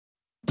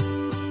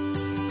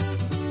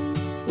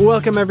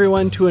Welcome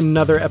everyone to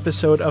another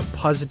episode of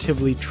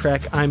Positively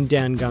Trek. I'm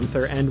Dan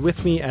Gunther, and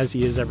with me, as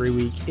he is every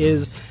week,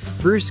 is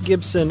Bruce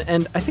Gibson,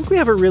 and I think we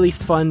have a really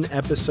fun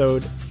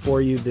episode for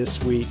you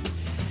this week.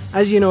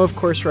 As you know, of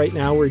course, right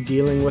now we're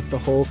dealing with the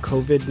whole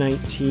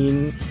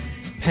COVID-19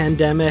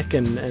 pandemic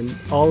and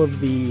all of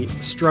the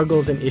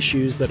struggles and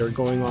issues that are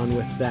going on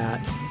with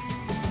that.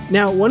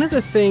 Now, one of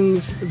the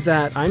things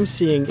that I'm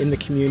seeing in the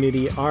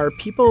community are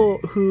people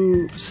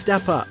who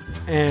step up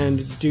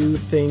and do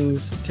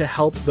things to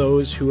help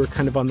those who are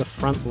kind of on the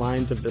front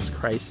lines of this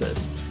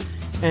crisis.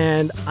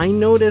 And I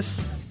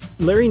noticed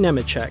Larry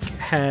Nemechek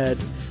had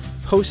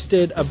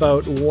posted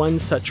about one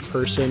such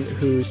person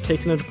who's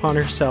taken it upon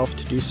herself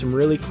to do some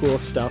really cool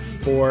stuff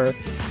for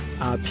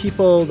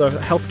people, the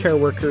healthcare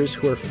workers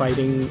who are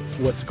fighting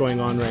what's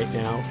going on right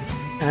now.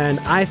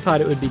 And I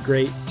thought it would be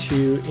great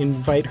to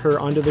invite her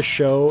onto the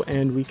show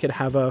and we could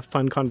have a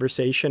fun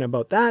conversation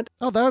about that.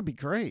 Oh, that would be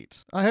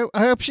great. I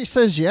hope she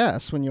says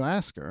yes when you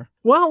ask her.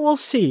 Well, we'll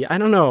see. I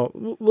don't know.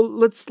 Well,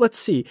 let's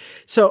see.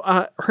 So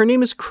her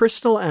name is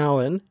Crystal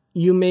Allen.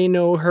 You may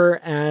know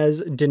her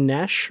as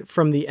Dinesh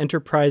from the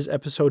Enterprise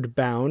episode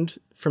Bound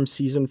from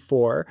season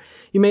 4.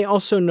 You may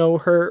also know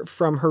her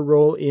from her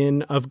role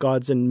in Of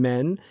Gods and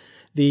Men,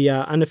 the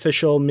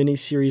unofficial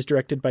miniseries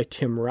directed by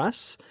Tim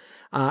Russ.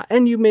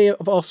 And you may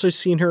have also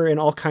seen her in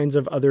all kinds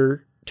of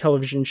other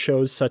television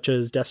shows such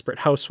as Desperate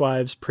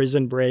Housewives,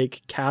 Prison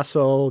Break,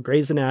 Castle,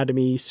 Grey's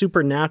Anatomy,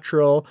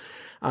 Supernatural.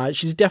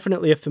 She's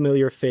definitely a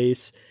familiar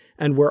face,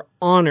 and we're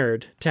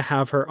honored to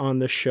have her on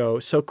the show.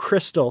 So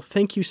Crystal,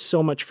 thank you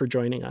so much for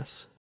joining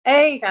us.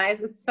 Hey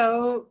guys,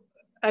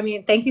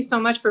 thank you so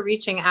much for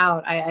reaching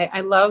out.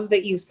 I love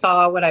that you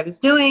saw what I was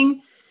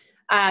doing.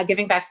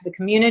 Giving back to the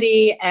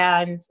community.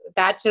 And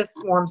that just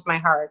warms my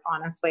heart,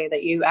 honestly,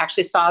 that you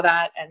actually saw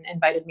that and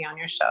invited me on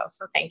your show.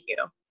 So thank you.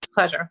 It's a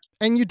pleasure.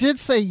 And you did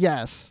say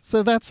yes.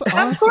 So that's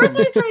awesome. Of course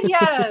I said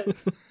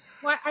yes.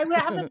 Well, I'm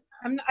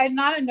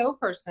not a no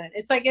person.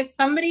 It's like if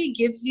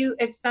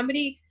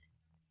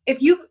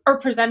you are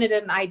presented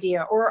an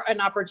idea or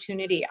an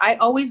opportunity, I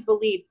always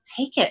believe,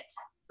 take it.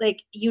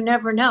 Like, you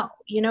never know.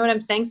 You know what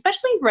I'm saying?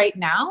 Especially right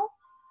now.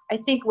 I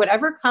think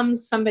whatever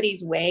comes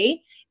somebody's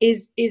way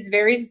is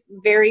very,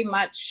 very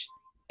much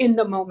in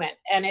the moment,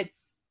 and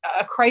it's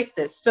a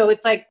crisis. So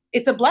it's like,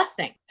 it's a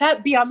blessing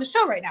to be on the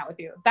show right now with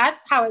you.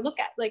 That's how I look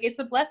at it. Like, it's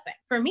a blessing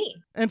for me.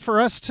 And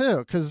for us too,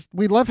 because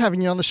we love having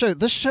you on the show.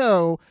 This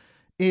show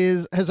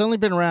has only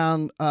been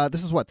around,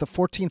 this is what, the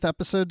 14th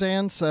episode,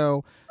 Dan?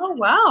 So oh,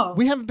 wow.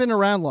 We haven't been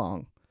around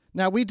long.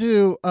 Now, we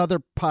do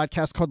other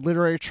podcasts called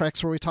Literary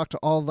Treks where we talk to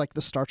all like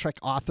the Star Trek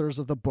authors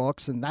of the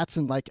books, and that's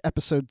in like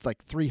episode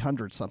like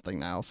 300 something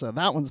now. So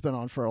that one's been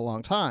on for a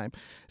long time.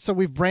 So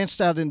we've branched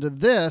out into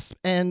this.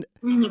 And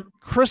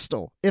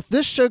Crystal, if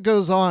this show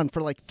goes on for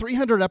like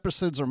 300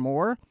 episodes or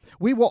more,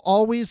 we will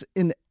always,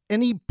 in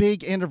any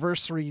big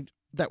anniversary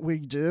that we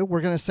do,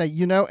 we're going to say,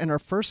 and our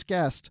first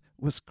guest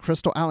was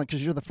Crystal Allen,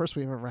 because you're the first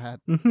we've ever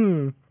had.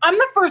 Mm-hmm. I'm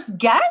the first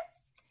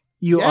guest?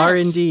 You are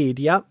indeed.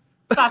 Yep.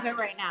 Stop it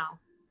right now.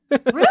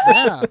 Really?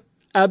 Yeah.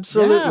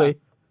 Absolutely. Yeah.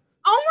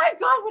 Oh my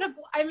God.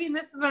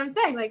 This is what I'm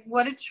saying. Like,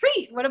 what a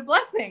treat. What a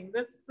blessing.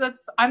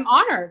 I'm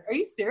honored. Are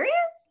you serious?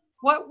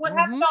 What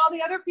happened to all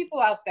the other people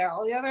out there?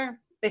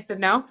 They said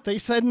no? They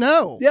said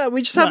no. Yeah,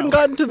 we just haven't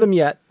gotten to them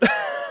yet.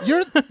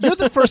 You're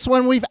the first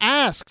one we've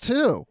asked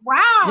too. Wow.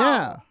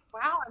 Yeah.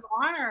 Wow, I'm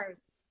honored.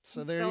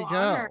 So there you go.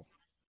 Honored.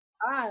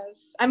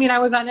 Gosh. I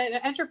was on an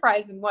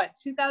Enterprise in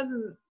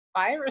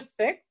 2005 or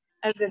 6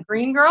 as a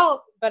green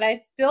girl, but I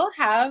still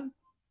have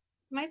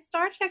my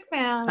Star Trek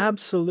fans.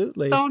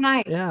 Absolutely. So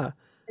nice. Yeah.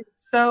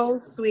 It's so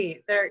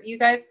sweet. You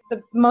guys,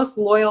 the most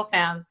loyal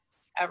fans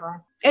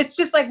ever. It's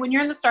just like when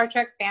you're in the Star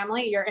Trek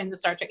family, you're in the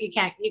Star Trek. You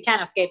can't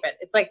escape it.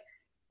 It's like,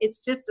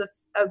 it's just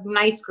a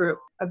nice group,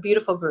 a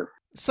beautiful group.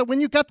 So when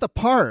you got the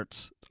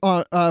part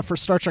for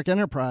Star Trek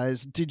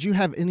Enterprise, did you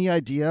have any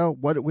idea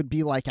what it would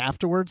be like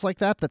afterwards like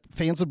that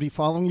fans would be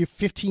following you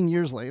 15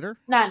 years later?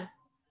 None.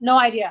 No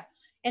idea.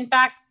 In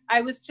fact,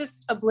 I was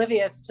just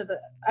oblivious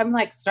I'm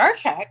like, Star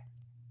Trek?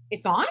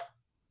 It's on?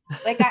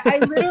 Like, I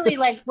literally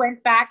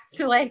went back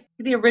to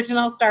the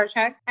original Star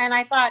Trek, and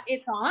I thought,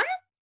 it's on?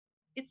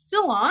 It's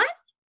still on?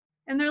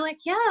 And they're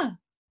like, yeah,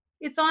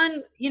 it's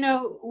on,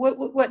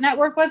 what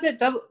network was it?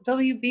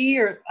 WB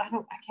or I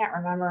can't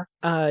remember.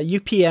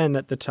 UPN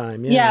at the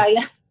time. Yeah.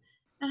 Yeah.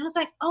 And I was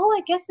like, oh, I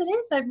guess it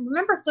is. I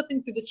remember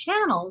flipping through the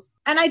channels,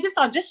 and I just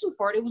auditioned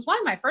for it. It was one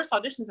of my first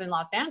auditions in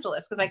Los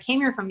Angeles because I came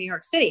here from New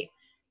York City.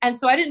 And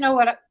so I didn't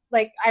know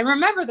I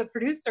remember the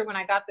producer when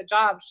I got the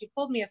job, she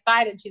pulled me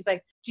aside and she's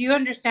like, do you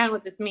understand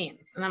what this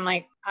means? And I'm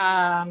like,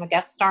 I'm a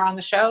guest star on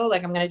the show.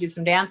 Like, I'm going to do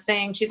some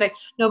dancing. She's like,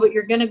 no, but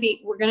we're going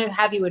to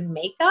have you in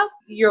makeup.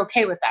 You're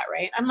okay with that,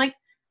 right? I'm like,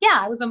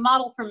 yeah, I was a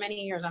model for many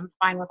years. I'm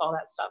fine with all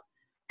that stuff.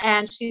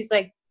 And she's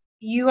like,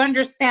 you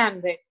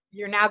understand that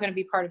you're now going to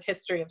be part of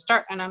history of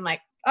Star. And I'm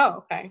like, oh,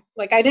 okay.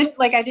 I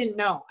didn't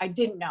know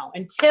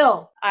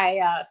until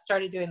I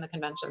started doing the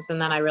conventions. And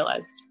then I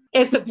realized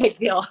it's a big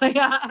deal.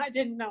 I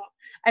didn't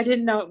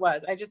know it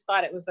was. I just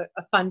thought it was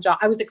a fun job.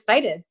 I was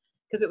excited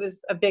because it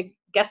was a big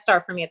guest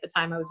star for me at the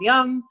time. I was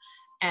young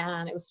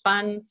and it was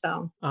fun.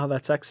 So. Oh,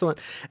 that's excellent.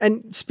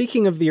 And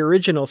speaking of the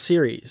original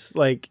series,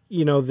 like,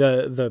 you know,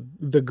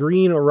 the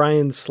green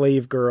Orion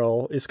slave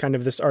girl is kind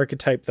of this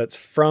archetype that's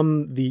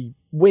from the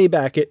way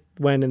back it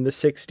when in the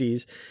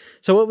 60s.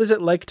 So what was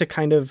it like to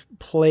kind of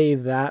play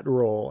that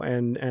role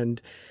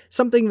and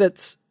something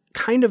that's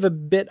kind of a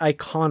bit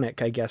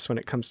iconic, I guess, when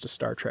it comes to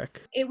Star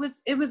Trek? It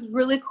was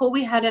really cool.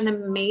 We had an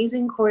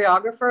amazing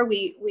choreographer.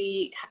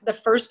 We the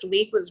first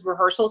week was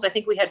rehearsals. I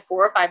think we had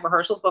 4 or 5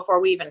 rehearsals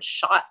before we even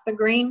shot the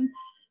green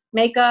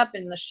makeup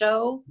in the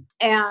show.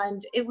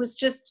 And it was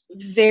just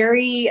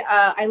very,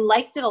 I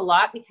liked it a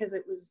lot because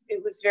it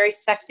was very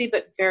sexy,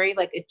 but very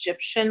like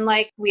Egyptian.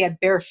 Like we had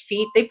bare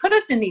feet. They put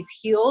us in these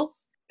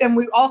heels and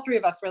all 3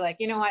 of us were like,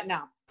 you know what?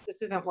 No,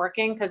 this isn't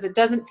working because it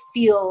doesn't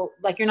feel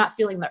like you're not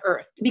feeling the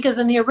earth. Because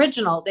in the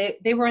original,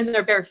 they were in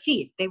their bare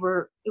feet. It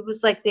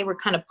was like they were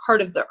kind of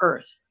part of the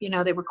earth. You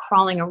know, they were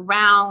crawling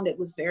around. It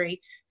was very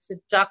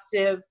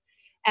seductive.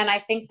 And I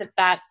think that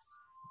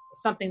that's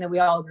something that we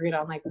all agreed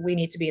on. Like, we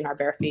need to be in our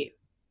bare feet.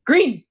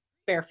 Green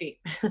bare feet.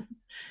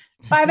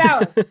 5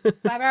 hours.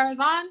 5 hours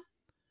on,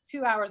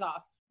 2 hours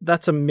off.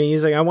 That's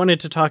amazing. I wanted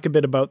to talk a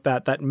bit about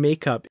that. That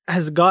makeup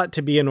has got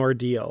to be an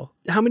ordeal.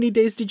 How many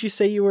days did you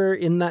say you were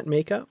in that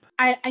makeup?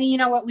 I you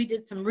know what? We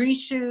did some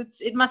reshoots.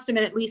 It must have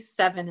been at least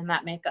 7 in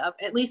that makeup,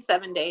 at least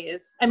 7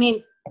 days. I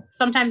mean,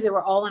 sometimes they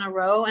were all in a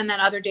row, and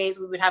then other days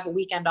we would have a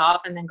weekend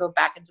off and then go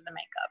back into the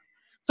makeup.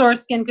 So our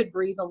skin could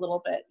breathe a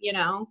little bit, you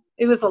know?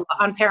 It was a lot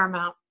on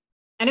Paramount.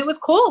 And it was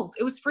cold.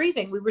 It was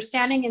freezing. We were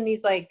standing in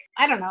these, like,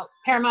 I don't know,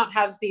 Paramount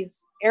has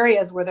these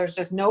areas where there's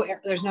just no air,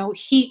 there's no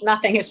heat,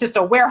 nothing. It's just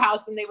a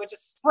warehouse, and they would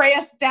just spray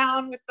us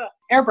down with the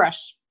airbrush.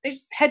 They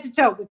just head to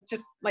toe with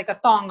just like a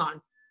thong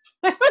on.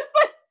 It was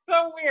like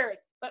so weird,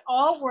 but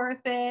all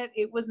worth it.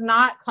 It was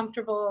not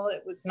comfortable.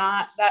 It was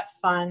not that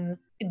fun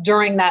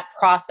during that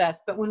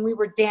process. But when we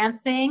were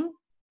dancing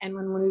and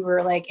when we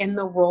were like in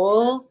the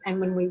roles and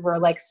when we were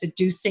like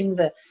seducing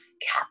the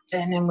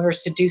captain and we were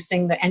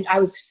seducing and I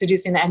was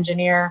seducing the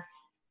engineer,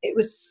 it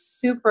was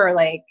super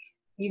like,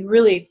 you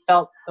really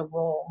felt the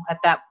role at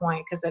that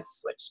point because it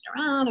switched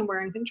around and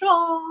we're in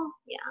control.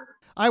 Yeah.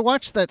 I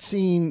watched that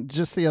scene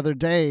just the other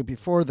day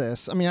before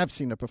this. I mean, I've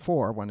seen it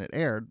before when it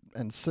aired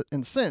and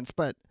since,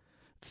 but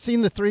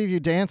seeing the 3 of you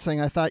dancing,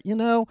 I thought, you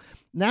know,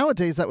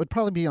 nowadays that would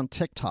probably be on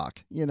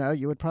TikTok. You know,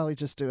 you would probably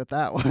just do it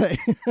that way.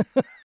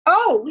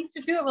 Oh, we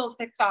should do a little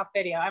TikTok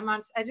video.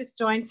 I just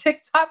joined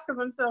TikTok because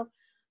I'm so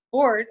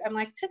bored. I'm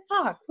like,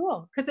 TikTok,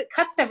 cool. Because it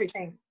cuts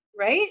everything,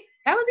 right?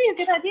 That would be a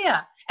good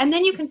idea. And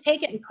then you can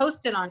take it and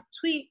post it on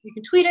tweet. You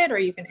can tweet it or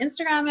you can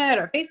Instagram it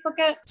or Facebook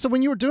it. So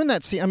when you were doing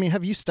that scene, I mean,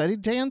 have you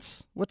studied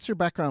dance? What's your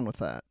background with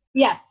that?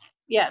 Yes.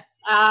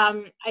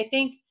 I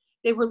think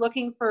they were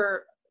looking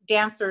for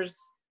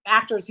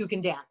actors who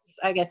can dance,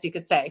 I guess you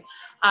could say.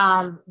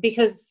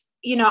 Because,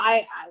 you know,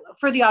 I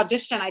for the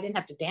audition, I didn't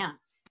have to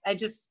dance. I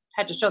just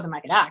had to show them I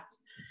could act.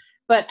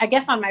 But I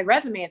guess on my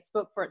resume, it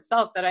spoke for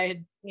itself that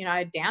I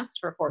had danced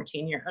for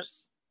 14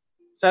 years.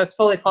 So I was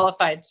fully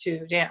qualified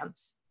to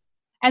dance.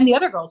 And the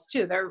other girls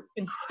too, they're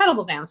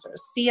incredible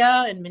dancers.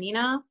 Sia and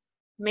Menina,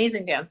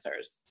 amazing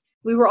dancers.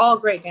 We were all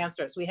great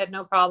dancers. We had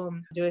no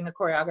problem doing the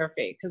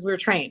choreography because we were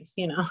trained,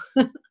 you know.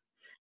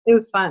 It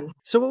was fun.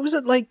 So what was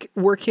it like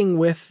working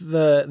with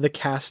the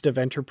cast of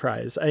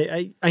Enterprise?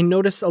 I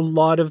notice a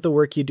lot of the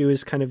work you do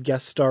is kind of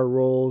guest star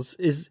roles.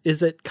 Is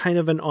it kind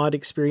of an odd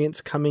experience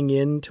coming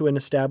into an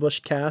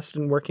established cast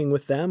and working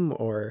with them,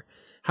 or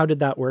how did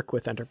that work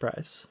with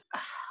Enterprise?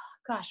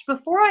 Gosh,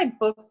 before I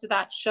booked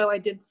that show, I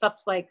did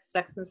stuff like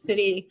Sex and the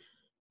City.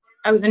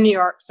 I was in New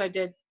York, so I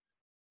did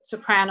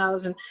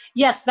Sopranos. And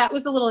yes, that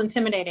was a little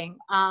intimidating.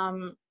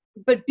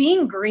 But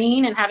being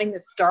green and having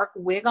this dark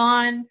wig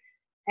on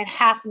and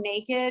half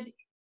naked,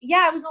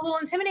 yeah, it was a little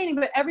intimidating,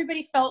 but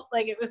everybody felt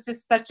like it was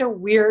just such a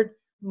weird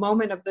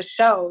moment of the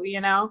show,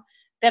 you know,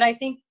 that I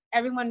think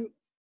everyone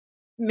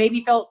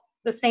maybe felt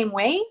the same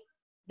way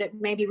that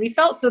maybe we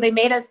felt. So they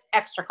made us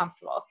extra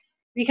comfortable.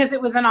 Because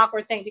it was an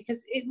awkward thing,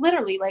 because it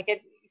literally, like,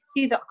 if you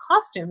see the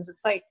costumes,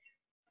 it's like,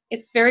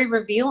 it's very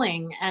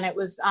revealing. And it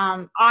was,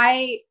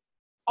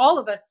 all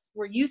of us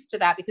were used to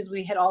that because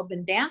we had all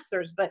been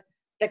dancers, but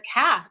the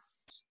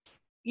cast,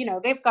 you know,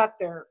 they've got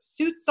their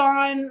suits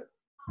on.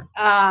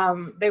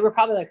 They were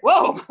probably like,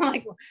 whoa,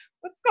 like,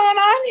 what's going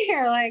on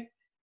here? Like,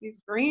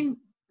 these green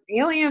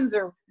aliens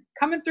are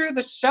coming through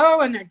the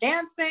show and they're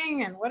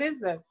dancing. And what is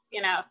this?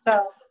 You know,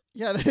 so.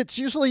 Yeah, it's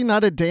usually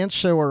not a dance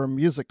show or a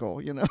musical,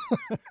 you know?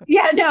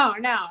 Yeah, no.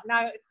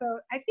 So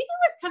I think it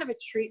was kind of a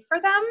treat for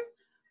them.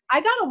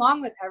 I got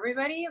along with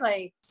everybody,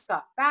 like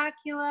Scott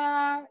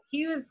Bakula.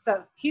 He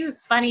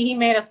was funny. He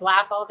made us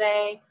laugh all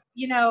day.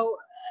 You know,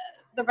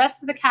 the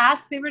rest of the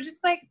cast, they were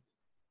just like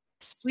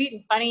sweet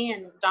and funny.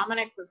 And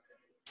Dominic was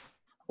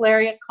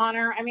hilarious.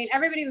 Connor. I mean,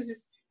 everybody was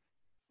just,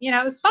 you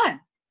know, it was fun.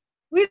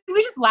 We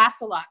just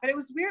laughed a lot. But it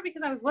was weird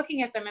because I was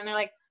looking at them and they're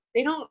like,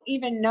 they don't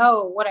even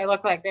know what I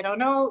look like. They don't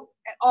know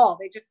at all.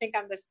 They just think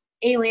I'm this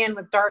alien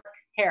with dark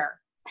hair.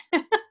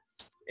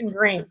 It in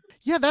green.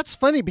 Yeah, that's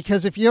funny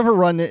because if you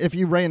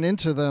ran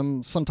into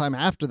them sometime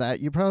after that,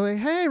 you probably,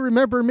 hey,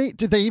 remember me?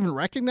 Did they even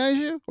recognize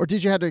you? Or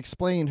did you have to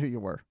explain who you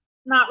were?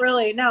 Not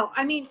really, no.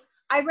 I mean,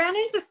 I ran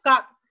into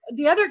Scott.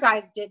 The other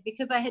guys did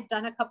because I had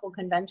done a couple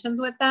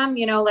conventions with them,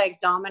 like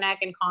Dominic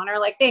and Connor,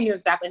 like they knew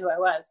exactly who I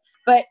was.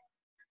 But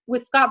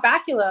with Scott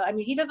Bakula, I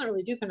mean, he doesn't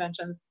really do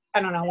conventions. I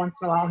don't know, once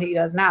in a while he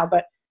does now,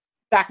 but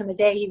back in the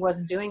day he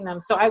wasn't doing them.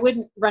 So I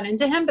wouldn't run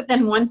into him. But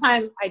then one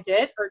time I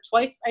did, or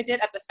twice I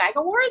did at the SAG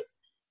Awards.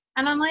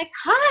 And I'm like,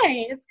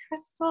 hi, it's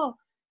Crystal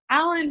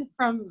Allen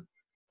from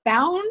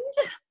Bound,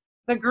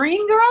 the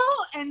green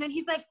girl. And then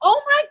he's like,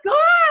 oh my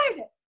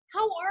God,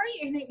 how are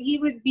you? And he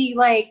would be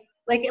like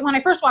when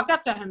I first walked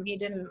up to him, he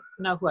didn't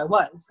know who I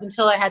was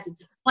until I had to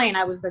explain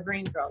I was the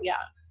green girl. Yeah.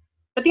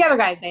 But the other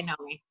guys, they know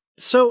me.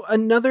 So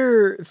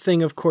another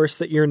thing, of course,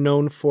 that you're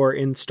known for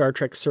in Star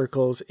Trek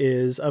circles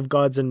is Of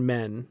Gods and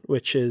Men,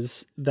 which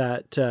is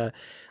that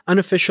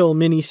unofficial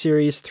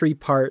miniseries, 3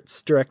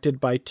 parts, directed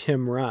by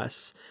Tim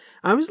Russ.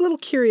 I was a little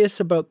curious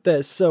about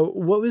this. So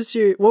what was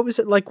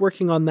it like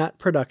working on that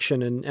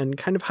production, and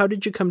kind of how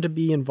did you come to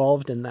be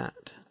involved in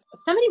that?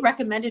 Somebody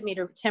recommended me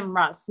to Tim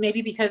Russ,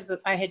 maybe because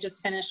I had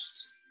just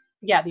finished,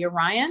 the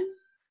Orion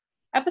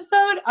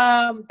episode,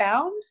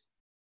 Bound,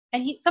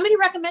 and somebody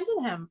recommended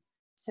him.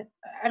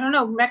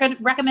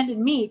 Recommended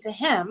me to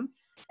him,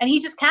 and he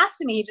just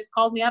casted me. He just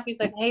called me up. He's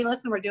like, hey,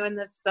 listen, we're doing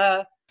this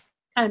kind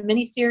of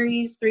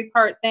miniseries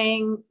 3-part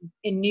thing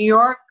in New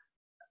York.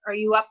 Are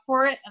you up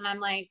for it? And I'm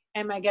like,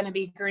 am I going to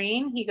be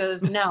green? He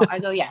goes, no. I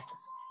go, yes.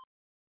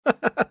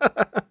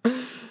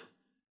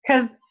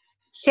 Because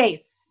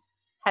Chase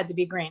had to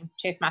be green.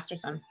 Chase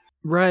Masterson.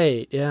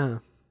 Right. Yeah.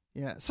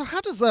 Yeah. So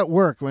how does that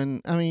work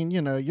when, I mean,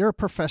 you're a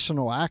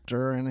professional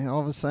actor and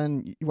all of a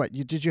sudden,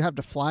 did you have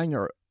to fly in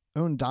your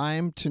own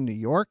dime to New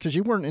York? Because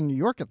you weren't in New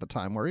York at the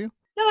time, were you?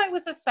 No, it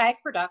was a SAG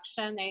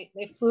production. They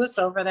flew us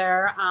over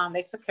there.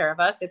 They took care of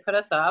us. They put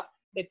us up.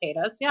 They paid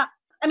us. Yeah.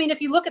 I mean,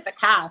 if you look at the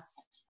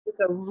cast, it's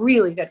a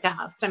really good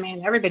cast. I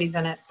mean, everybody's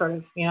in it, sort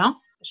of,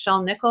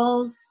 Michelle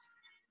Nichols,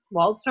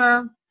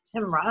 Walter,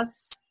 Tim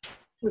Russ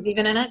was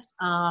even in it.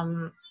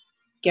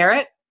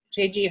 Garrett,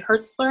 J.G.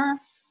 Hertzler,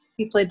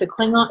 he played the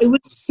Klingon. It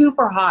was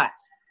super hot.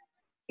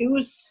 It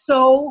was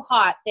so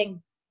hot. Thank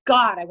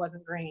God I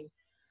wasn't green.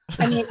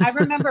 I mean, I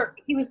remember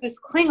he was this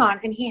Klingon,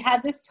 and he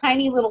had this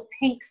tiny little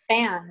pink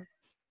fan.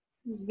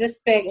 It was this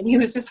big, and he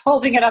was just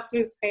holding it up to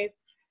his face.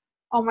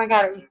 Oh my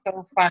God, it was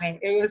so funny.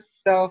 It was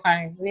so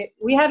funny.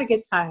 We had a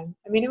good time.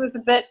 I mean, it was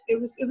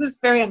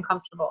very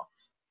uncomfortable.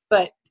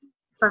 But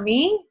for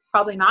me,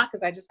 probably not,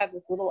 because I just had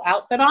this little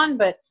outfit on.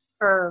 But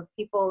for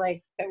people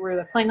like that were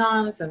the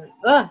Klingons and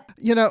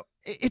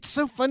it's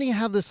so funny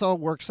how this all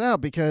works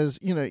out because,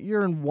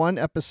 you're in one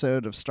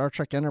episode of Star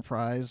Trek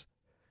Enterprise,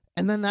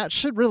 and then that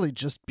should really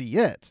just be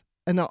it.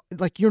 And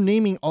you're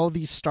naming all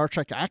these Star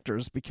Trek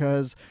actors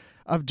because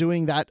of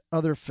doing that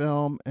other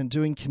film and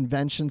doing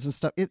conventions and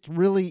stuff. It's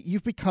really,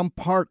 you've become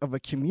part of a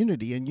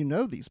community and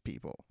these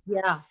people.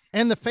 Yeah.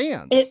 And the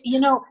fans.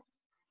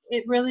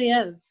 It really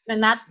is.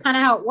 And that's kind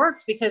of how it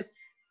worked, because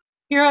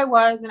here I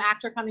was, an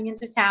actor coming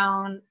into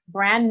town,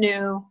 brand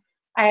new.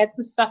 I had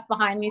some stuff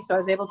behind me, so I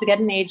was able to get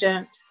an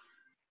agent.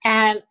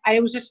 And I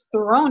was just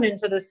thrown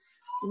into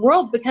this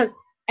world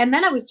and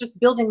then I was just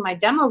building my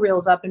demo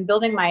reels up and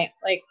building my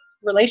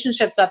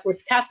relationships up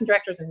with casting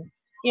directors and,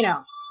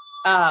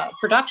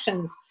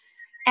 productions.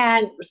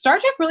 And Star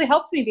Trek really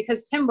helped me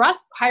because Tim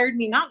Russ hired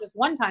me not just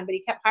one time, but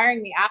he kept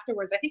hiring me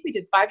afterwards. I think we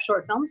did 5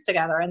 short films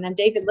together. And then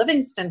David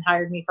Livingston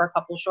hired me for a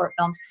couple short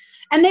films.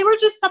 And they were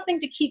just something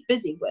to keep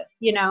busy with,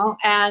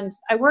 And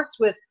I worked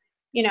with,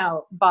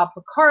 Bob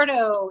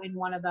Picardo in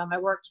one of them. I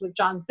worked with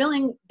John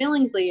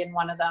Billingsley in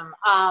one of them.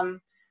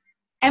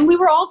 And we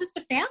were all just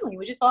a family.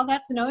 We just all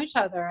got to know each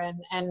other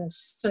and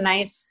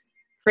just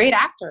great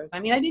actors. I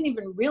mean, I didn't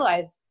even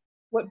realize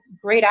what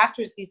great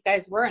actors these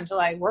guys were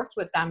until I worked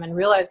with them and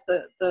realized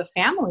the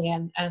family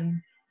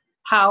and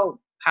how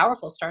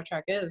powerful Star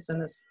Trek is in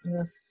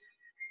this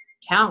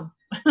town.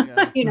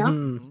 Yeah.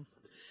 Mm-hmm.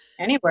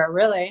 Anywhere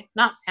really,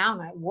 not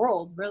town,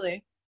 world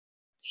really.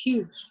 It's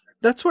huge.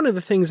 That's one of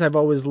the things I've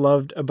always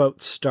loved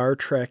about Star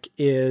Trek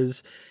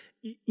is,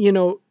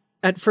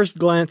 at first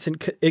glance,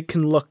 it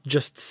can look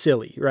just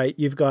silly, right?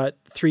 You've got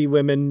 3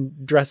 women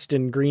dressed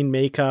in green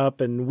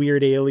makeup and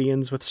weird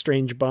aliens with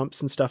strange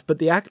bumps and stuff, but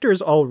the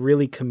actors all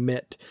really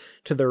commit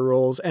to their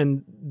roles,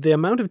 and the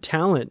amount of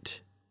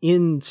talent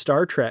in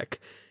Star Trek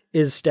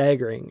is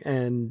staggering.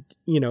 And,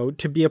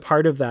 to be a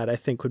part of that, I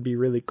think would be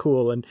really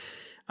cool. And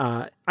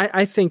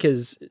I think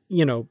is,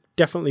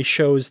 definitely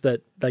shows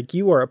that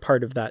you are a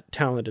part of that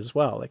talent as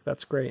well.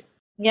 That's great.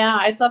 Yeah,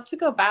 I'd love to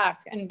go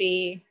back and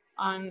be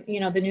on,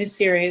 the new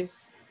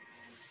series,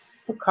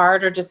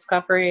 Picard or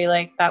Discovery.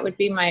 That would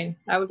be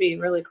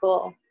really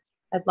cool.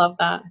 I'd love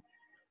that.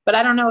 But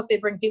I don't know if they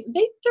bring people.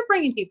 They're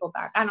bringing people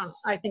back.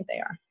 I think they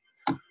are.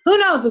 Who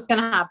knows what's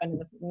going to happen in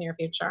the near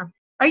future?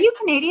 Are you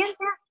Canadian,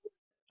 Jack?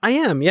 I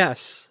am,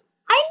 yes.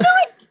 I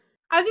knew it.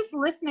 I was just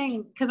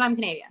listening because I'm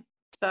Canadian.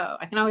 So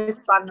I can always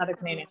spot another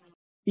Canadian.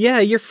 Yeah,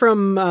 you're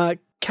from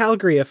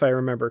Calgary, if I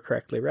remember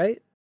correctly,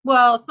 right?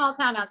 Well, a small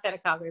town outside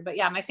of Calgary, but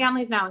yeah, my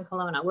family's now in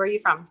Kelowna. Where are you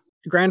from?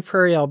 Grand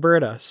Prairie,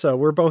 Alberta. So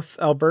we're both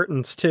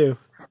Albertans too.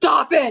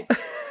 Stop it!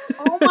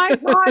 Oh my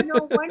God,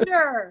 no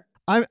wonder.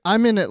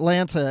 I'm in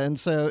Atlanta, and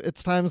so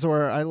it's times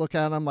where I look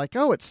out and I'm like,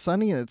 oh, it's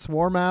sunny and it's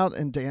warm out,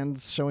 and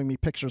Dan's showing me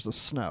pictures of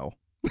snow.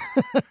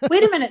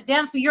 Wait a minute,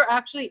 Dan. So you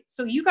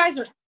guys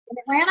are in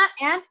Atlanta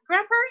and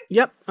Grand Prairie?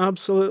 Yep,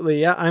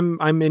 absolutely. Yeah,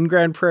 I'm in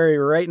Grand Prairie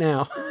right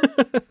now.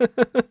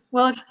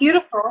 Well, it's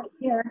beautiful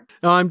here.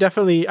 No,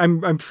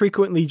 I'm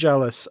frequently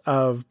jealous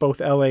of both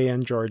LA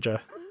and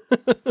Georgia.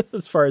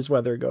 As far as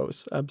weather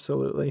goes,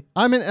 absolutely.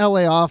 I'm in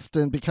LA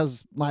often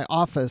because my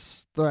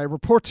office that I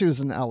report to is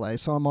in LA,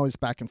 so I'm always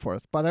back and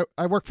forth. But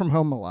I work from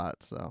home a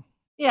lot, so.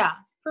 Yeah,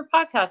 for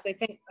podcasts,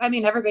 I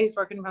mean, everybody's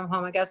working from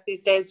home, I guess,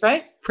 these days,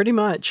 right? Pretty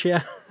much,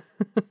 yeah.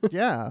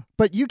 Yeah,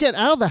 but you get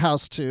out of the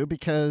house too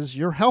because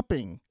you're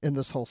helping in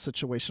this whole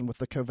situation with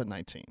the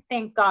COVID-19.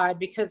 Thank God,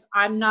 because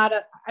I'm not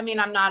a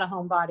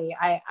homebody.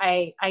 I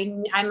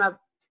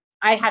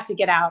have to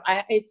get out.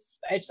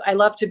 I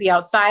love to be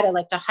outside. I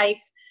like to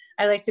hike.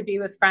 I like to be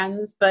with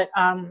friends, but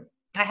I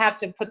have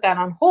to put that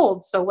on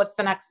hold. So what's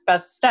the next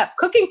best step?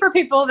 Cooking for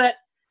people that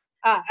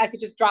I could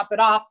just drop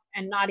it off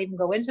and not even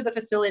go into the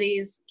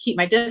facilities, keep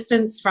my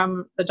distance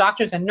from the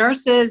doctors and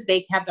nurses.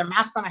 They have their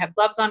masks on. I have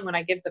gloves on when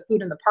I give the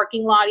food in the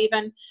parking lot,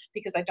 even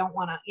because I don't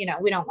want to,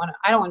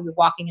 I don't want to be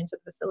walking into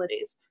the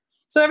facilities.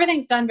 So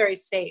everything's done very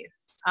safe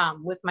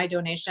with my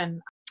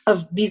donation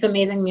of these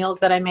amazing meals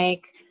that I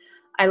make.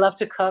 I love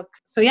to cook.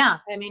 So yeah,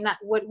 I mean,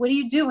 what do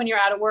you do when you're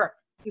out of work?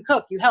 You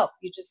cook, you help,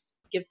 you just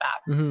give back.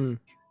 Mm-hmm.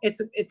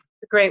 It's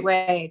a great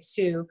way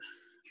to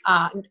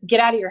get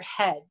out of your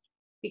head,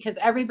 because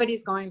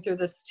everybody's going through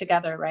this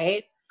together,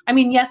 right? I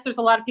mean, yes, there's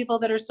a lot of people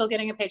that are still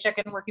getting a paycheck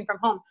and working from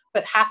home,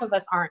 but half of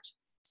us aren't.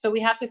 So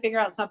we have to figure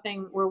out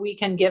something where we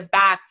can give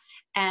back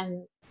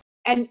and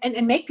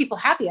make people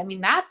happy. I mean,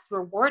 that's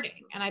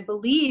rewarding. And I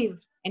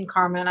believe in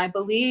karma, and I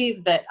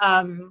believe that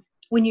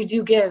when you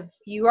do give,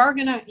 you are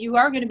gonna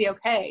be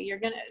okay.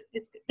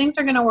 Things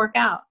are gonna work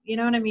out. You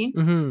know what I mean?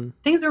 Mm-hmm.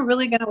 Things are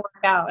really gonna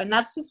work out. And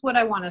that's just what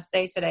I want to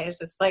say today. Is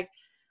just like,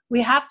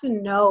 we have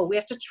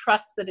to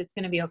trust that it's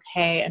gonna be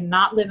okay and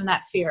not live in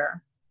that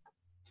fear.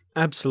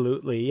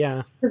 Absolutely,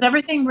 yeah. Because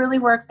everything really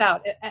works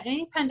out.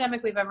 Any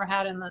pandemic we've ever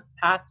had in the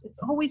past, it's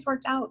always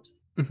worked out.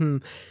 Mm-hmm.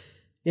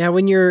 Yeah,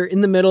 when you're in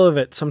the middle of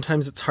it,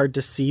 sometimes it's hard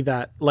to see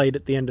that light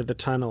at the end of the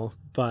tunnel.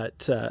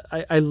 But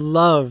I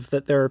love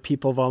that there are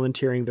people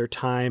volunteering their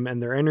time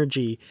and their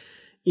energy,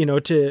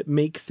 to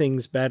make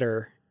things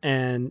better.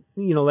 And,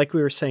 like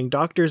we were saying,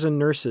 doctors and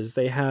nurses,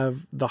 they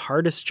have the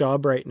hardest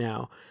job right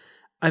now.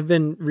 I've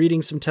been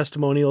reading some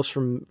testimonials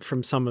from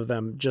some of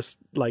them, just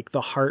like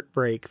the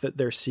heartbreak that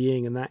they're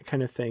seeing and that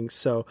kind of thing.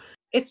 So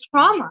it's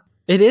trauma.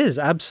 It is,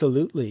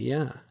 absolutely,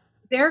 yeah.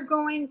 They're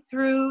going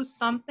through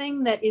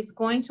something that is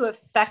going to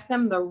affect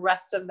them the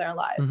rest of their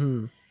lives.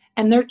 Mm-hmm.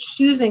 And they're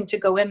choosing to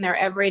go in there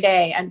every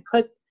day and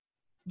put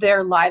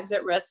their lives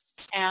at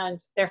risk,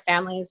 and their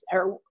families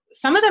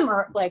some of them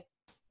are like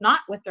not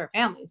with their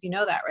families. You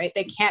know that, right?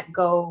 They can't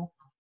go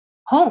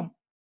home.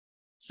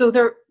 So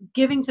they're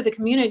giving to the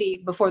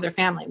community before their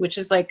family, which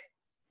is like,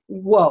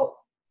 whoa,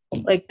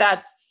 like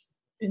that's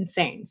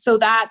insane. So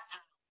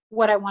that's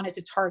what I wanted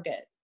to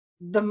target.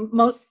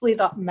 Mostly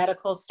the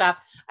medical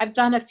staff. I've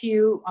done a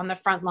few on the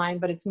front line,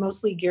 but it's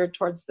mostly geared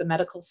towards the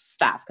medical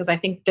staff, because I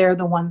think they're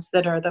the ones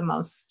that are the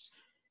most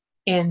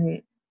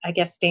in, I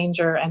guess,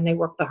 danger, and they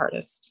work the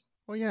hardest.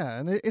 Well, yeah,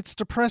 and it's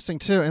depressing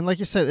too. And like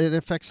you said, it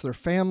affects their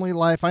family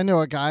life. I know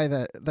a guy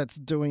that's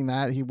doing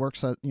that. He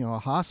works at, a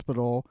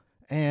hospital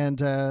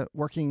and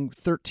working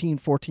 13,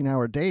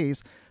 14-hour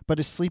days, but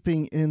is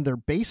sleeping in their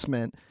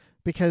basement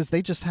because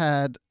they just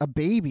had a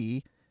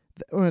baby.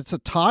 It's a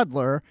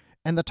toddler,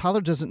 and the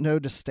toddler doesn't know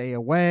to stay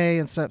away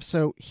and stuff.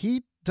 So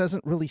he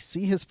doesn't really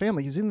see his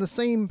family. He's in the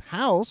same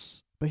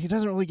house, but he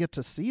doesn't really get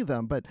to see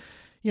them. But,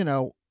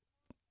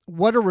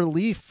 what a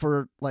relief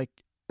for, like,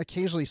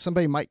 occasionally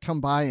somebody might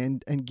come by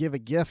and give a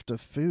gift of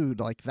food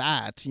like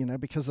that,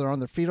 because they're on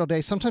their feet all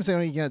day. Sometimes they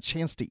don't even get a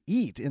chance to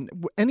eat in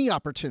any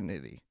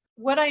opportunity.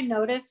 What I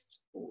noticed,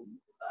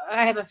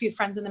 I have a few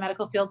friends in the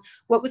medical field.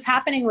 What was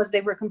happening was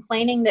they were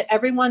complaining that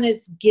everyone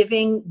is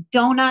giving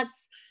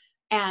donuts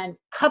and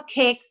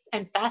cupcakes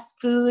and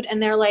fast food.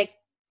 And they're like,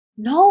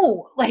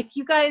 no, like,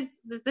 you guys,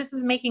 this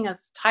is making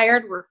us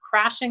tired. We're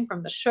crashing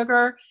from the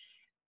sugar.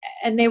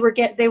 And they were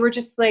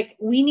just like,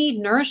 we need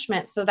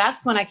nourishment. So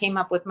that's when I came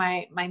up with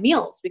my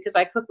meals, because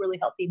I cook really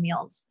healthy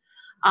meals.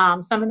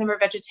 Some of them are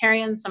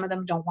vegetarian. Some of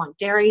them don't want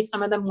dairy.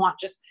 Some of them want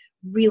just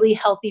really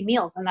healthy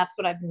meals. And that's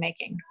what I've been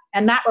making.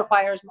 And that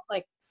requires,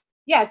 like,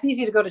 yeah, it's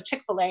easy to go to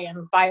Chick-fil-A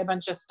and buy a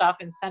bunch of stuff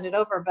and send it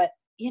over. But,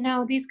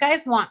 these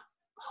guys want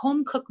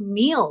home cooked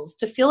meals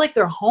to feel like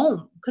they're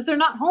home, because they're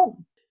not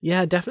home.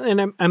 Yeah, definitely.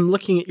 And I'm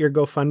looking at your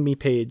GoFundMe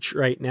page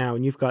right now,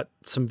 and you've got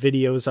some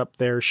videos up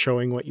there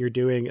showing what you're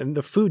doing. And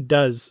the food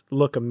does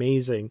look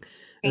amazing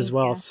as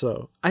well.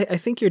 So I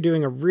think you're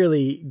doing a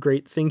really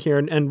great thing here.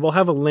 And we'll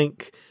have a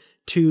link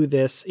to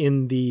this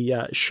in the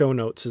show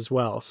notes as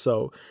well.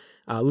 So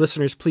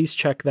Listeners, please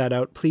check that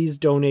out. Please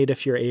donate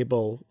if you're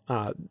able.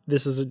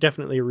 This is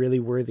definitely a really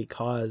worthy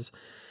cause.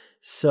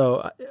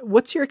 So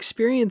what's your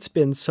experience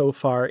been so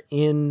far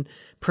in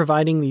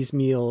providing these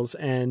meals,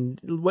 and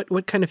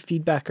what kind of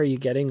feedback are you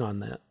getting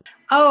on that?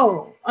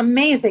 Oh,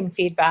 amazing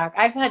feedback.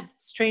 I've had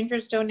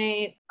strangers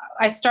donate.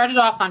 I started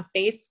off on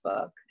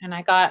Facebook and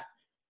I got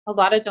a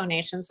lot of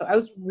donations. So I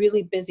was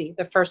really busy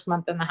the first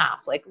month and a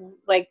half,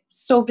 like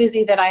so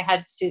busy that I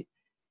had to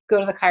go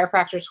to the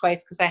chiropractor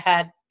twice because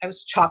I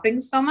was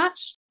chopping so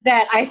much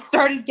that I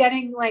started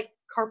getting like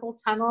carpal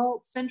tunnel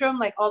syndrome,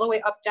 like all the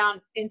way up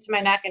down into my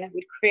neck, and it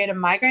would create a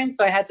migraine.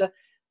 So I had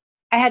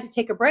to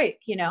take a break,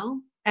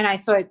 and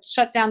so I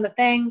shut down the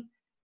thing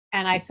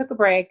and I took a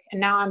break,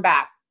 and now I'm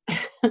back.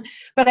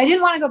 But I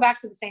didn't want to go back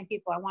to the same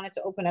people. I wanted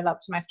to open it up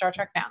to my Star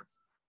Trek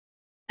fans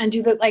and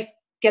do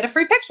get a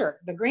free picture,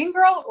 the green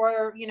girl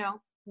or,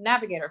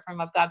 Navigator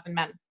from Of Gods and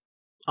Men.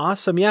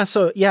 Awesome. Yeah.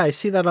 So I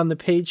see that on the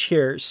page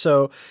here.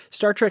 So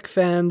Star Trek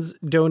fans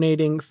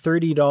donating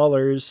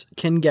 $30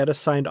 can get a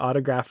signed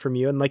autograph from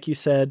you. And like you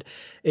said,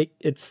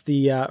 it's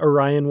the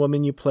Orion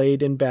woman you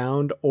played in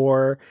Bound,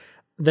 or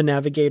the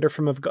Navigator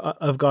from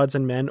of Gods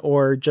and Men,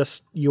 or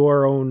just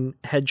your own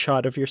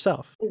headshot of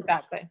yourself.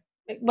 Exactly.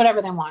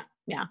 Whatever they want.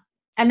 Yeah.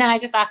 And then I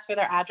just ask for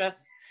their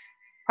address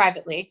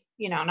privately,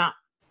 not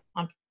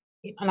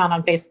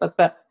on Facebook,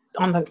 but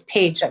on the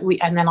page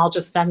and then I'll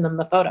just send them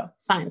the photo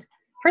signed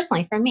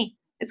personally from me.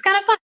 It's kind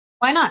of fun.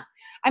 Why not?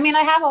 I mean,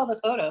 I have all the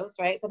photos,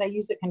 right, that I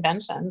use at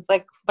conventions.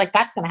 Like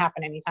that's going to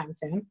happen anytime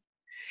soon.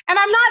 And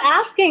I'm not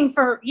asking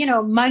for,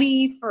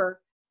 money for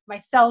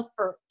myself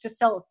to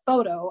sell a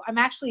photo. I'm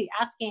actually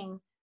asking,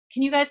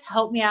 can you guys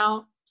help me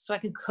out so I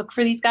can cook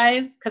for these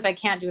guys? Because I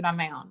can't do it on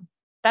my own.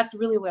 That's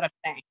really what I'm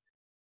saying.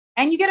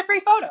 And you get a free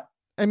photo.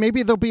 And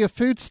maybe there'll be a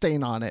food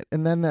stain on it.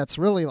 And then that's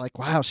really like,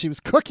 wow, she was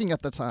cooking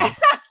at the time.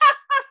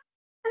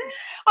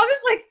 I'll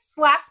just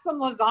slap some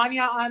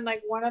lasagna on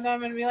one of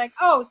them and be like,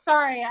 oh,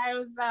 sorry, I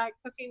was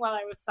cooking while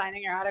I was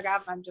signing your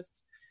autograph. I'm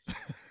just,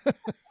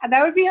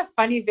 that would be a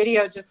funny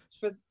video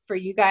just for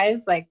you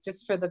guys,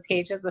 just for the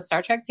pages, the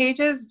Star Trek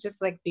pages,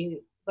 just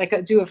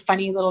do a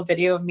funny little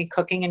video of me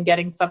cooking and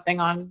getting something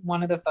on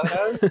one of the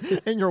photos.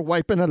 And you're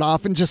wiping it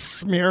off and just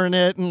smearing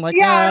it and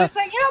it's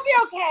it'll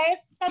be okay.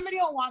 Somebody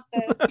will want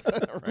this.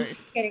 Right.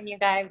 Just kidding, you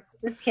guys.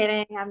 Just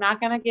kidding. I'm not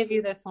going to give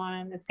you this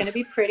one. It's going to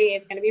be pretty.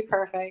 It's going to be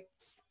perfect.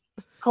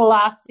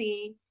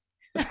 Glossy.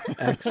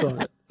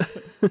 Excellent.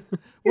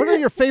 What are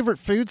your favorite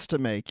foods to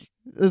make?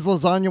 Is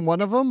lasagna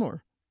one of them,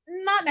 or?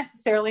 Not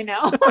necessarily, no.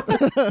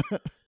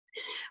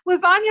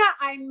 Lasagna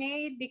I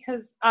made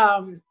because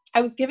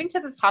I was giving to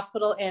this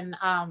hospital in,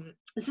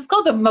 this is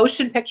called the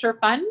Motion Picture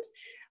Fund.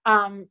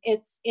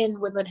 It's in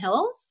Woodland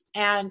Hills,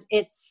 and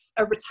it's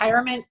a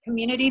retirement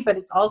community, but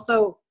it's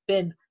also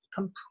been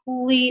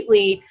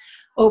completely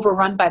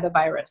overrun by the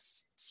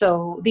virus.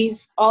 So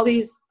all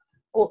these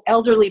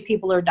elderly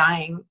people are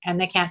dying, and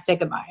they can't say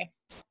goodbye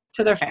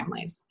to their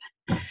families.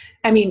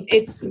 I mean,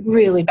 it's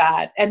really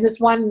bad. And this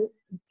one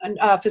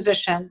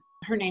physician,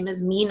 her name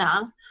is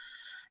Mina,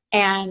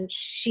 and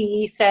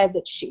she said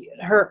that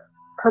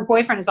her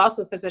boyfriend is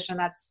also a physician.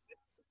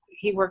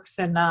 He works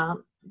in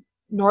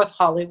North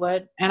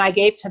Hollywood, and I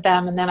gave to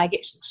them, and then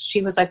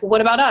she was like, well, what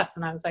about us?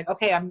 And I was like,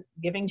 okay, I'm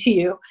giving to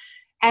you.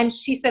 And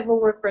she said,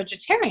 well, we're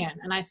vegetarian.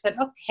 And I said,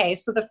 okay.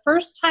 So the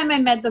first time I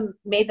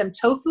made them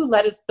tofu,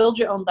 lettuce, build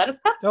your own lettuce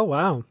cups. Oh,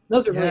 wow.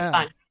 Those are really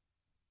fun.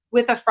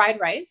 With a fried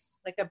rice,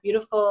 a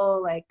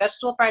beautiful,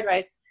 vegetable fried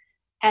rice.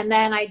 And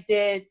then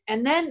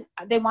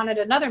they wanted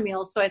another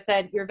meal. So I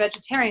said, you're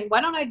vegetarian.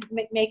 Why don't I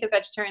make a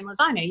vegetarian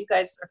lasagna? You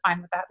guys are fine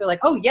with that. They're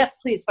like, oh, yes,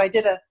 please. So I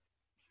did a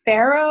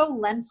farro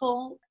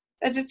lentil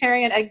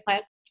vegetarian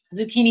eggplant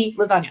zucchini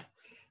lasagna.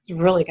 It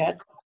was really good.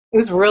 It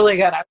was really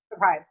good. I was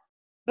surprised.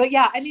 But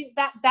yeah, I mean,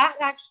 that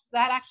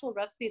actual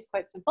recipe is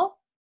quite simple.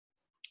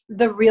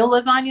 The real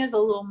lasagna is a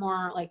little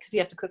more because you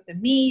have to cook the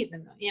meat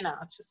and,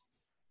 it's just,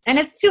 and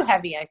it's too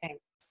heavy, I think.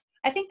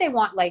 I think they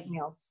want light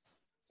meals.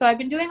 So I've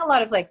been doing a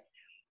lot of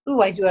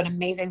I do an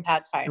amazing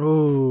pad thai.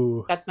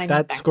 Ooh, that's my new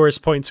that thing. Scores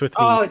points with me.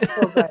 Oh, it's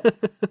so good.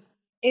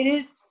 It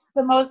is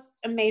the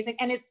most amazing,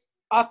 and it's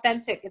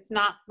authentic. It's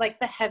not like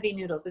the heavy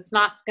noodles. It's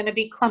not going to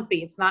be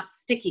clumpy. It's not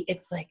sticky.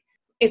 It's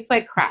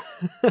like crack.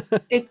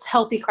 It's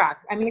healthy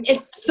crack. I mean,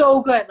 it's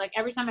so good.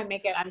 Every time I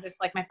make it, I'm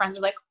just my friends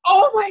are like,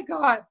 oh my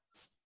God.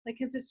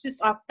 Because it's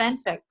just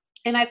authentic.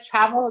 And I've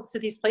traveled to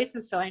these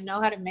places, so I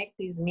know how to make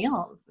these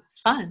meals. It's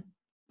fun.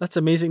 That's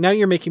amazing. Now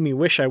you're making me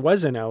wish I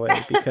was in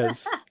LA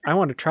because I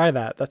want to try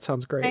that. That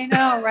sounds great. I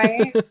know,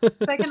 right?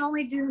 I can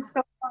only do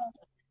so much.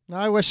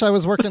 I wish I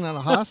was working in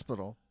a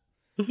hospital.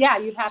 Yeah,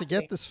 you'd have to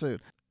get this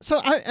food. So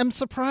I am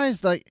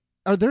surprised,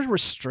 are there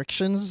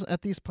restrictions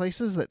at these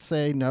places that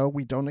say, no,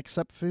 we don't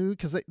accept food?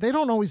 Because they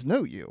don't always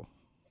know you.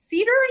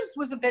 Cedars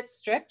was a bit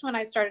strict when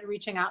I started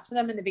reaching out to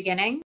them in the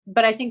beginning,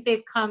 but I think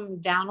they've come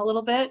down a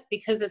little bit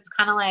because it's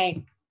kind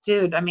of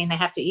dude, I mean, they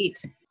have to eat.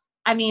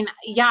 I mean,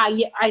 yeah,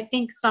 I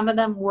think some of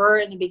them were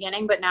in the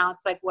beginning, but now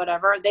it's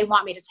whatever. They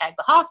want me to tag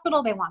the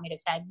hospital. They want me to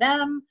tag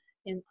them.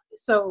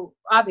 So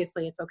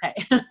obviously it's okay.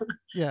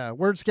 Yeah,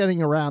 word's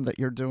getting around that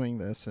you're doing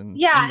this, and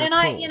yeah, you're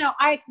and cool.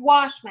 I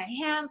wash my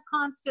hands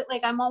constantly.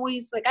 Like I'm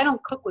always like, I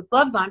don't cook with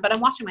gloves on, but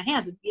I'm washing my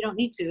hands. You don't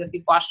need to if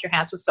you've washed your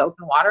hands with soap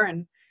and water,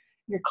 and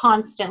you're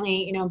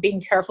constantly,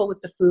 being careful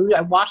with the food.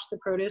 I wash the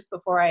produce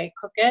before I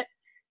cook it,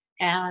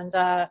 and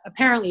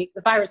apparently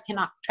the virus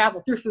cannot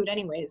travel through food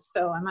anyways.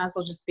 So I might as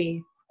well just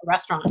be a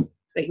restaurant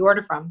that you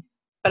order from.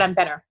 But I'm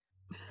better.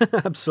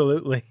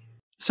 Absolutely.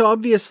 So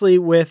obviously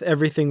with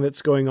everything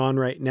that's going on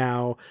right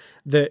now,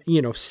 the,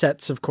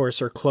 sets of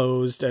course are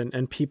closed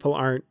and people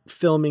aren't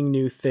filming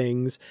new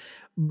things.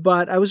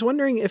 But I was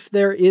wondering if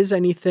there is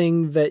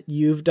anything that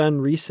you've done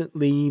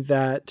recently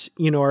that,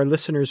 our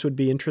listeners would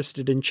be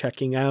interested in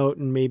checking out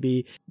and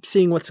maybe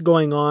seeing what's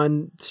going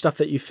on, stuff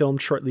that you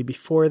filmed shortly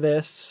before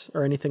this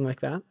or anything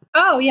like that.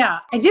 Oh, yeah.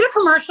 I did a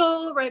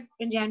commercial right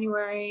in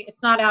January.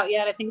 It's not out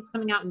yet. I think it's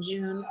coming out in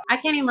June. I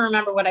can't even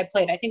remember what I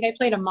played. I think I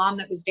played a mom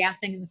that was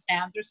dancing in the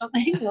stands or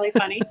something. Really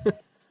funny.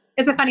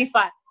 It's a funny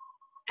spot.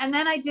 And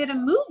then I did a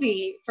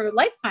movie for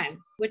Lifetime,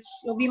 which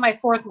will be my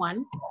fourth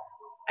one.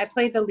 I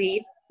played the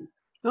lead.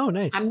 Oh,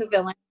 nice. I'm the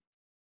villain.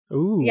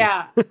 Ooh.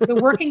 Yeah. The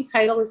working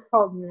title is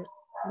called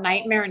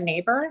Nightmare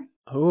Neighbor.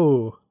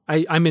 Oh,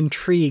 I'm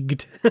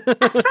intrigued.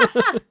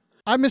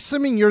 I'm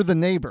assuming you're the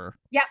neighbor.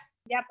 Yep,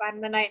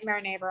 I'm the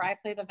Nightmare Neighbor. I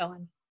play the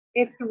villain.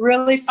 It's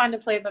really fun to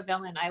play the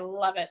villain. I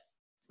love it.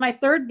 It's my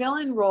third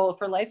villain role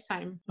for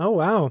Lifetime. Oh,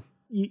 wow.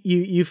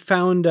 You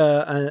found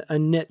a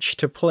niche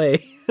to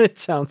play, it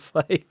sounds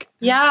like.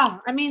 Yeah.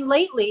 I mean,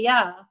 lately,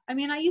 yeah. I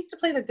mean, I used to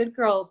play the good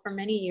girl for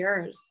many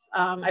years.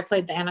 I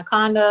played the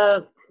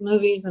Anaconda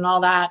movies and all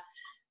that.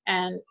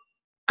 And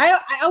I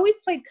always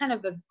played kind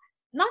of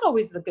not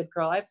always the good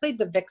girl. I played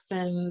the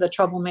vixen, the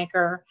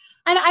troublemaker.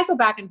 And I go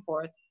back and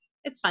forth.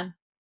 It's fun.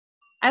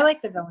 I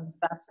like the villain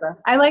best, though.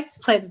 I like to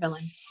play the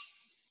villain.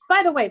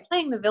 By the way,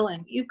 playing the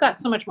villain, you've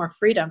got so much more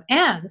freedom.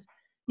 And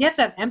you have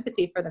to have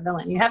empathy for the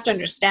villain. You have to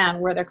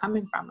understand where they're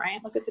coming from, right?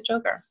 Look at the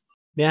Joker.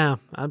 Yeah,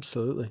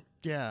 absolutely.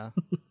 Yeah.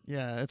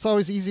 Yeah. It's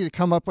always easy to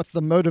come up with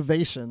the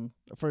motivation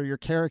for your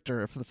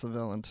character if it's a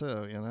villain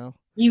too,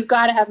 You've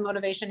got to have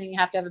motivation and you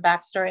have to have a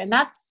backstory. And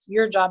that's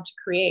your job to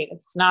create.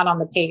 It's not on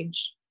the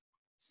page.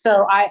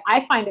 So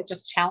I find it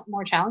just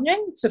more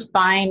challenging to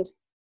find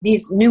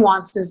these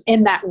nuances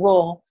in that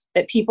role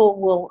that people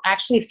will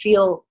actually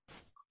feel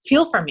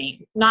for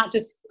me, not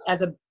just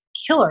as a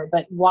killer,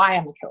 but why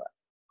I'm a killer.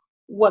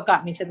 What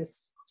got me to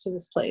this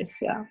place.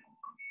 Yeah.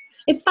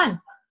 It's fun.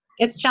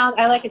 It's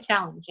I like a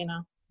challenge,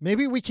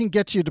 Maybe we can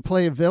get you to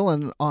play a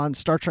villain on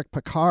Star Trek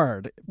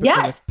Picard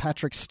with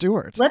Patrick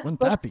Stewart. Wouldn't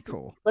that be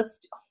cool? Oh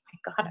my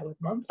God, I would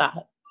love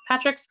that.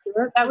 Patrick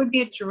Stewart, that would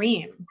be a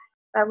dream.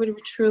 That would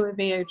truly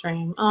be a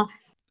dream. Oh.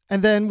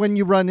 And then when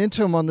you run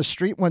into him on the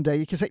street one day,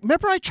 you can say,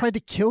 remember I tried to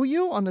kill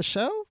you on the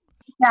show?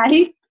 Yeah,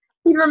 he'd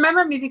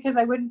remember me because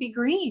I wouldn't be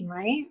green,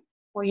 right?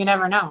 Well, you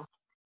never know.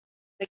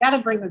 They got to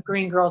bring the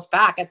green girls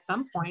back at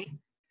some point.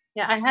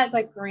 Yeah, I had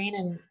like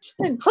green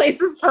in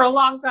places for a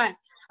long time.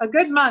 A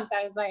good month,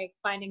 I was like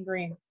finding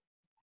green.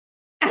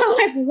 And I'm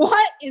like,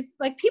 what is,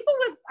 like,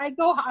 I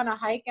go on a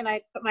hike and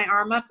I put my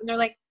arm up and they're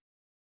like,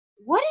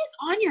 what is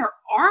on your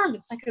arm?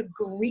 It's like a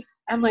green.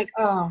 I'm like,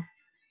 oh,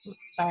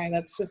 sorry,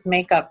 that's just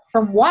makeup.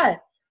 From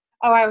what?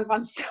 Oh, I was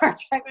on Star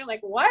Trek. They're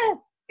like, what?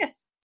 It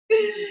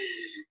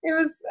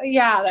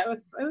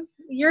was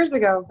years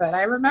ago, but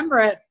I remember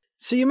it.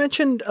 So you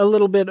mentioned a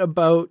little bit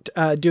about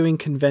doing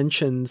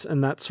conventions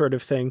and that sort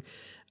of thing.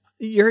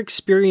 Your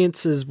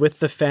experiences with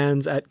the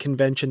fans at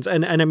conventions,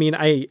 and I mean,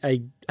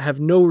 I have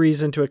no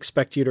reason to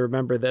expect you to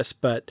remember this,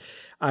 but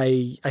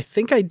I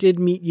think I did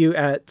meet you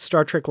at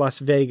Star Trek Las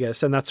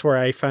Vegas, and that's where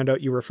I found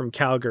out you were from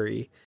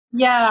Calgary.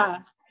 Yeah,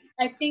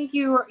 I think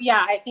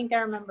I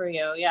remember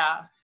you,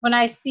 yeah. When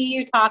I see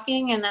you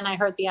talking and then I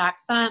heard the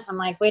accent, I'm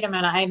like, wait a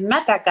minute, I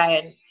met that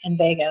guy in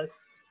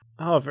Vegas.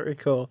 Oh, very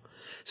cool.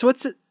 So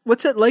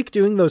what's it like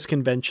doing those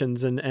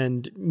conventions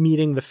and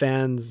meeting the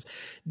fans?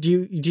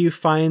 Do you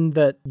find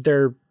that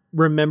they're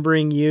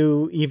remembering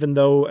you even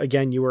though,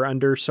 again, you were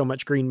under so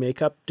much green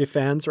makeup? Do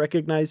fans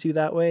recognize you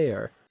that way,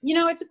 or?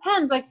 It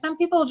depends. Like some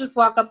people just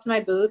walk up to my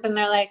booth and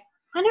they're like,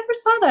 I never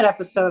saw that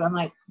episode. I'm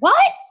like, what?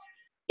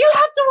 You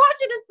have to watch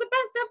it. It's the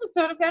best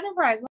episode of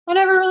Enterprise. I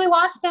never really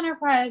watched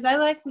Enterprise. I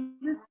liked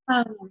this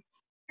one.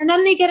 And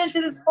then they get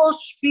into this whole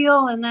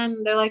spiel and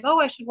then they're like,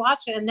 oh, I should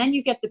watch it. And then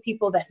you get the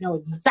people that know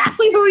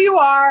exactly who you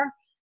are.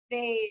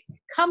 They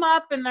come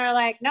up and they're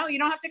like, no, you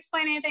don't have to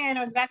explain anything. I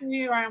know exactly who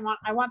you are.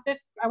 I want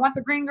this. I want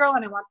the green girl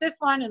and I want this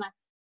one. And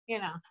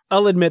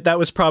I'll admit that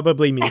was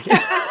probably me.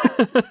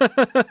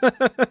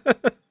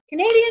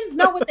 Canadians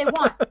know what they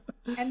want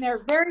and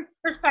they're very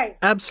precise.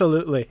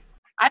 Absolutely.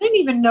 I didn't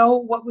even know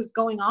what was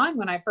going on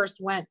when I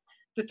first went.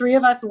 The three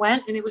of us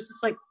went and it was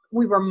just like,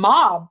 we were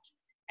mobbed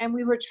and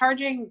we were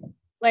charging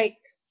like,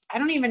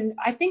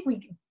 I think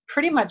we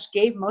pretty much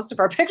gave most of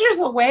our pictures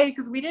away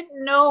because we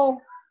didn't know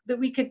that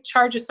we could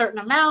charge a certain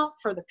amount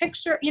for the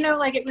picture.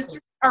 Like it was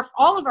just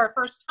all of our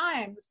first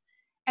times.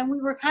 And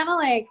we were kind of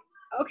like,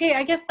 okay,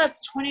 I guess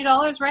that's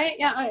 $20, right?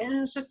 Yeah. And it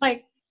was just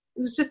like,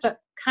 it was just a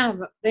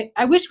kind of,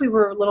 I wish we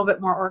were a little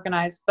bit more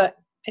organized, but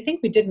I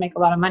think we did make a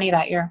lot of money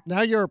that year.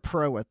 Now you're a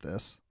pro at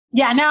this.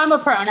 Yeah, now I'm a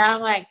pro. Now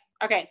I'm like,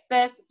 okay, it's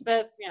this,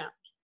 you know.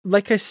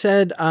 Like I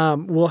said,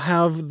 we'll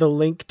have the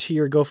link to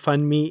your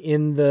GoFundMe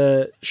in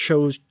the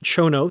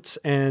show notes,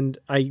 and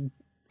I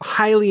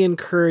highly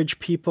encourage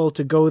people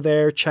to go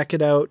there, check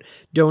it out,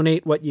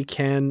 donate what you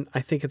can.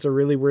 I think it's a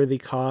really worthy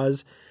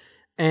cause.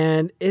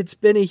 And it's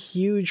been a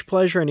huge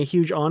pleasure and a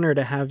huge honor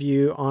to have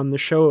you on the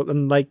show.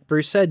 And like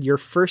Bruce said, you're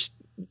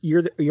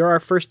our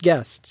first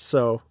guest.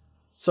 So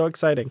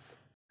exciting.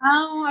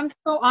 Oh, I'm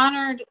so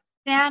honored.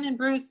 Dan and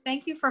Bruce,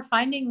 thank you for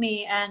finding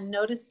me and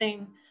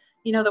noticing,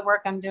 the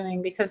work I'm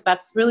doing, because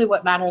that's really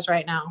what matters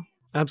right now.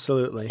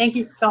 Absolutely. Thank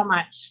you so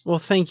much. Well,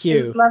 thank you. It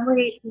was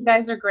lovely. You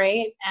guys are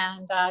great.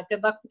 And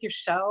good luck with your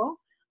show.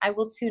 I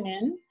will tune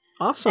in.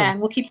 Awesome. And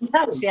we'll keep in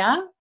touch.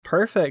 Yeah.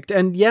 Perfect.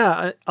 And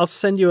yeah, I'll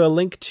send you a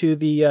link to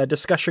the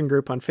discussion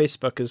group on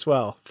Facebook as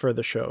well for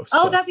the show. So.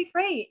 Oh, that'd be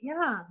great.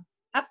 Yeah,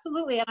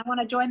 absolutely. And I want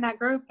to join that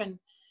group and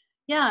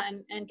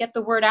get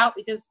the word out,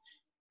 because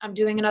I'm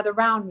doing another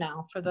round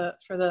now for the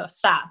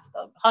staff,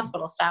 the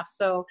hospital staff.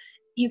 So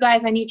you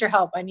guys, I need your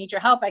help. I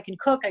can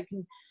cook, I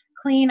can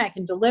clean, I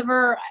can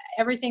deliver.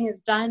 Everything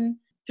is done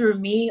through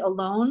me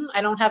alone.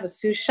 I don't have a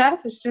sous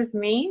chef. It's just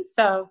me.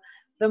 So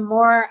the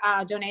more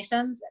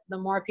donations, the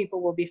more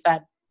people will be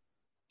fed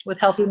with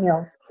healthy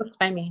meals cooked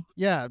by me.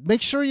 Yeah,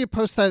 make sure you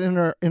post that in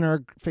our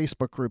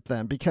Facebook group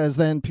then, because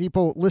then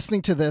people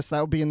listening to this,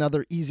 that would be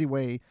another easy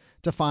way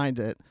to find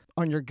it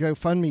on your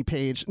GoFundMe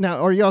page.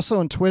 Now, are you also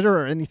on Twitter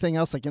or anything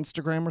else, like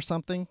Instagram or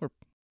something?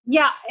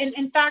 Yeah, and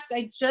in fact,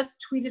 I just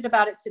tweeted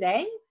about it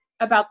today,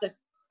 about this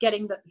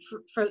getting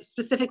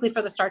specifically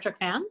for the Star Trek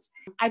fans.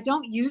 I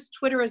don't use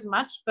Twitter as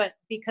much, but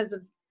because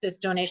of this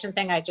donation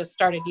thing, I just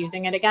started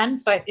using it again.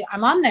 So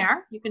I'm on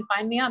there. You can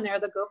find me on there,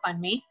 the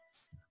GoFundMe.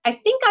 I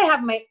think I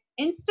have my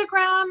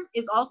Instagram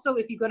is also,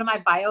 if you go to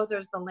my bio,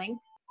 there's the link.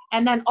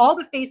 And then all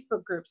the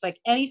Facebook groups, like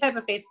any type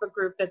of Facebook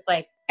group that's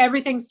like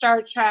everything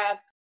Star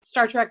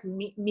Trek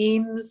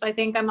memes, I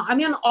think I'm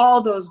in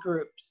all those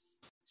groups.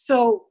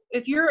 So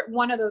if you're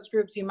one of those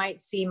groups, you might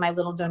see my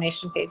little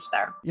donation page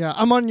there. Yeah,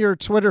 I'm on your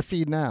Twitter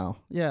feed now.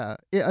 Yeah,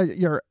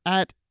 you're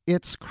at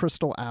It's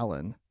Crystal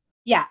Allen.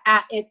 Yeah,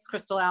 at It's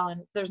Crystal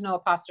Allen. There's no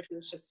apostrophe.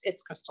 It's just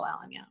It's Crystal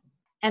Allen, yeah.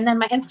 And then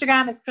my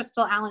Instagram is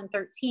Crystal Allen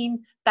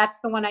 13. That's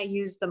the one I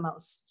use the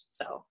most.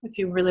 So if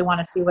you really want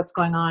to see what's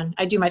going on,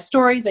 I do my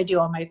stories. I do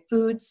all my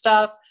food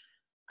stuff.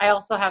 I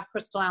also have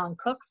Crystal Allen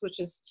Cooks, which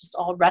is just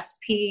all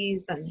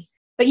recipes.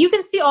 But you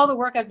can see all the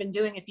work I've been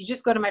doing if you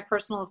just go to my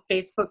personal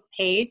Facebook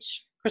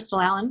page, Crystal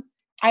Allen.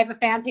 I have a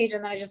fan page,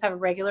 and then I just have a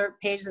regular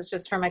page that's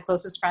just for my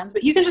closest friends.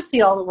 But you can just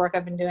see all the work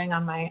I've been doing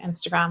on my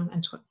Instagram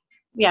and Twitter.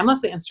 Yeah,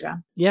 mostly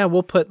Instagram. Yeah,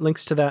 we'll put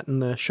links to that in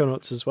the show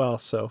notes as well,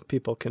 so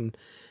people can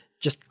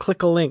just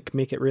click a link,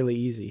 make it really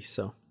easy.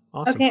 So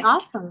awesome. Okay,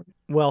 awesome.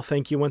 Well,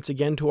 thank you once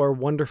again to our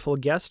wonderful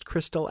guest,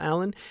 Crystal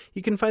Allen.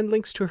 You can find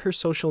links to her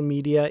social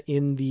media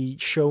in the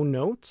show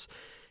notes.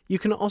 You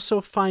can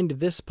also find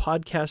this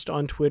podcast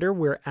on Twitter.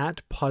 We're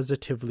at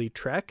Positively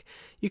Trek.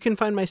 You can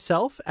find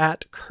myself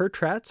at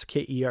Kertrats,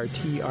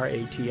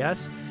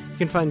 Kertrats. You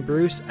can find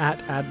Bruce at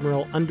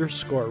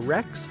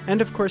Admiral_Rex.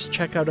 And of course,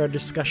 check out our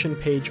discussion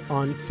page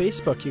on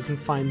Facebook. You can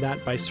find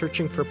that by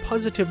searching for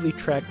Positively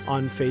Trek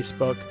on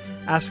Facebook.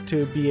 Ask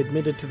to be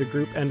admitted to the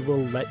group and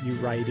we'll let you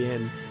right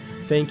in.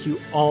 Thank you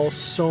all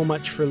so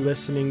much for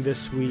listening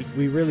this week.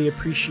 We really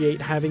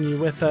appreciate having you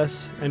with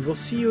us, and we'll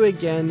see you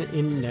again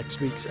in next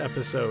week's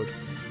episode.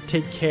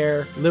 Take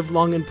care, live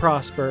long and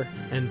prosper,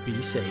 and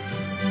be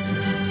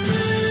safe.